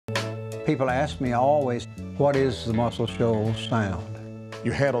People ask me always, what is the Muscle Shoals sound?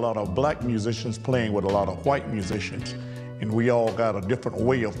 You had a lot of black musicians playing with a lot of white musicians, and we all got a different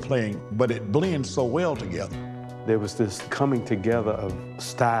way of playing, but it blends so well together. There was this coming together of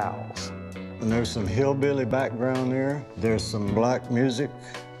styles. And there's some hillbilly background there. There's some black music.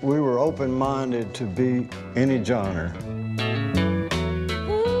 We were open-minded to be any genre.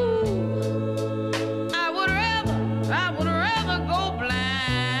 I would rather go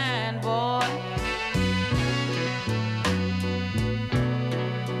blind, boy,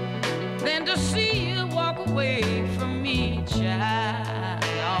 than to see you walk away from me, child.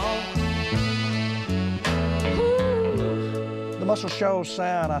 The Muscle Shoals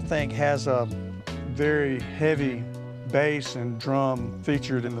sound, I think, has a very heavy bass and drum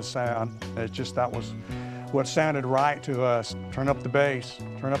featured in the sound. That was what sounded right to us. Turn up the bass,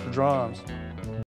 turn up the drums.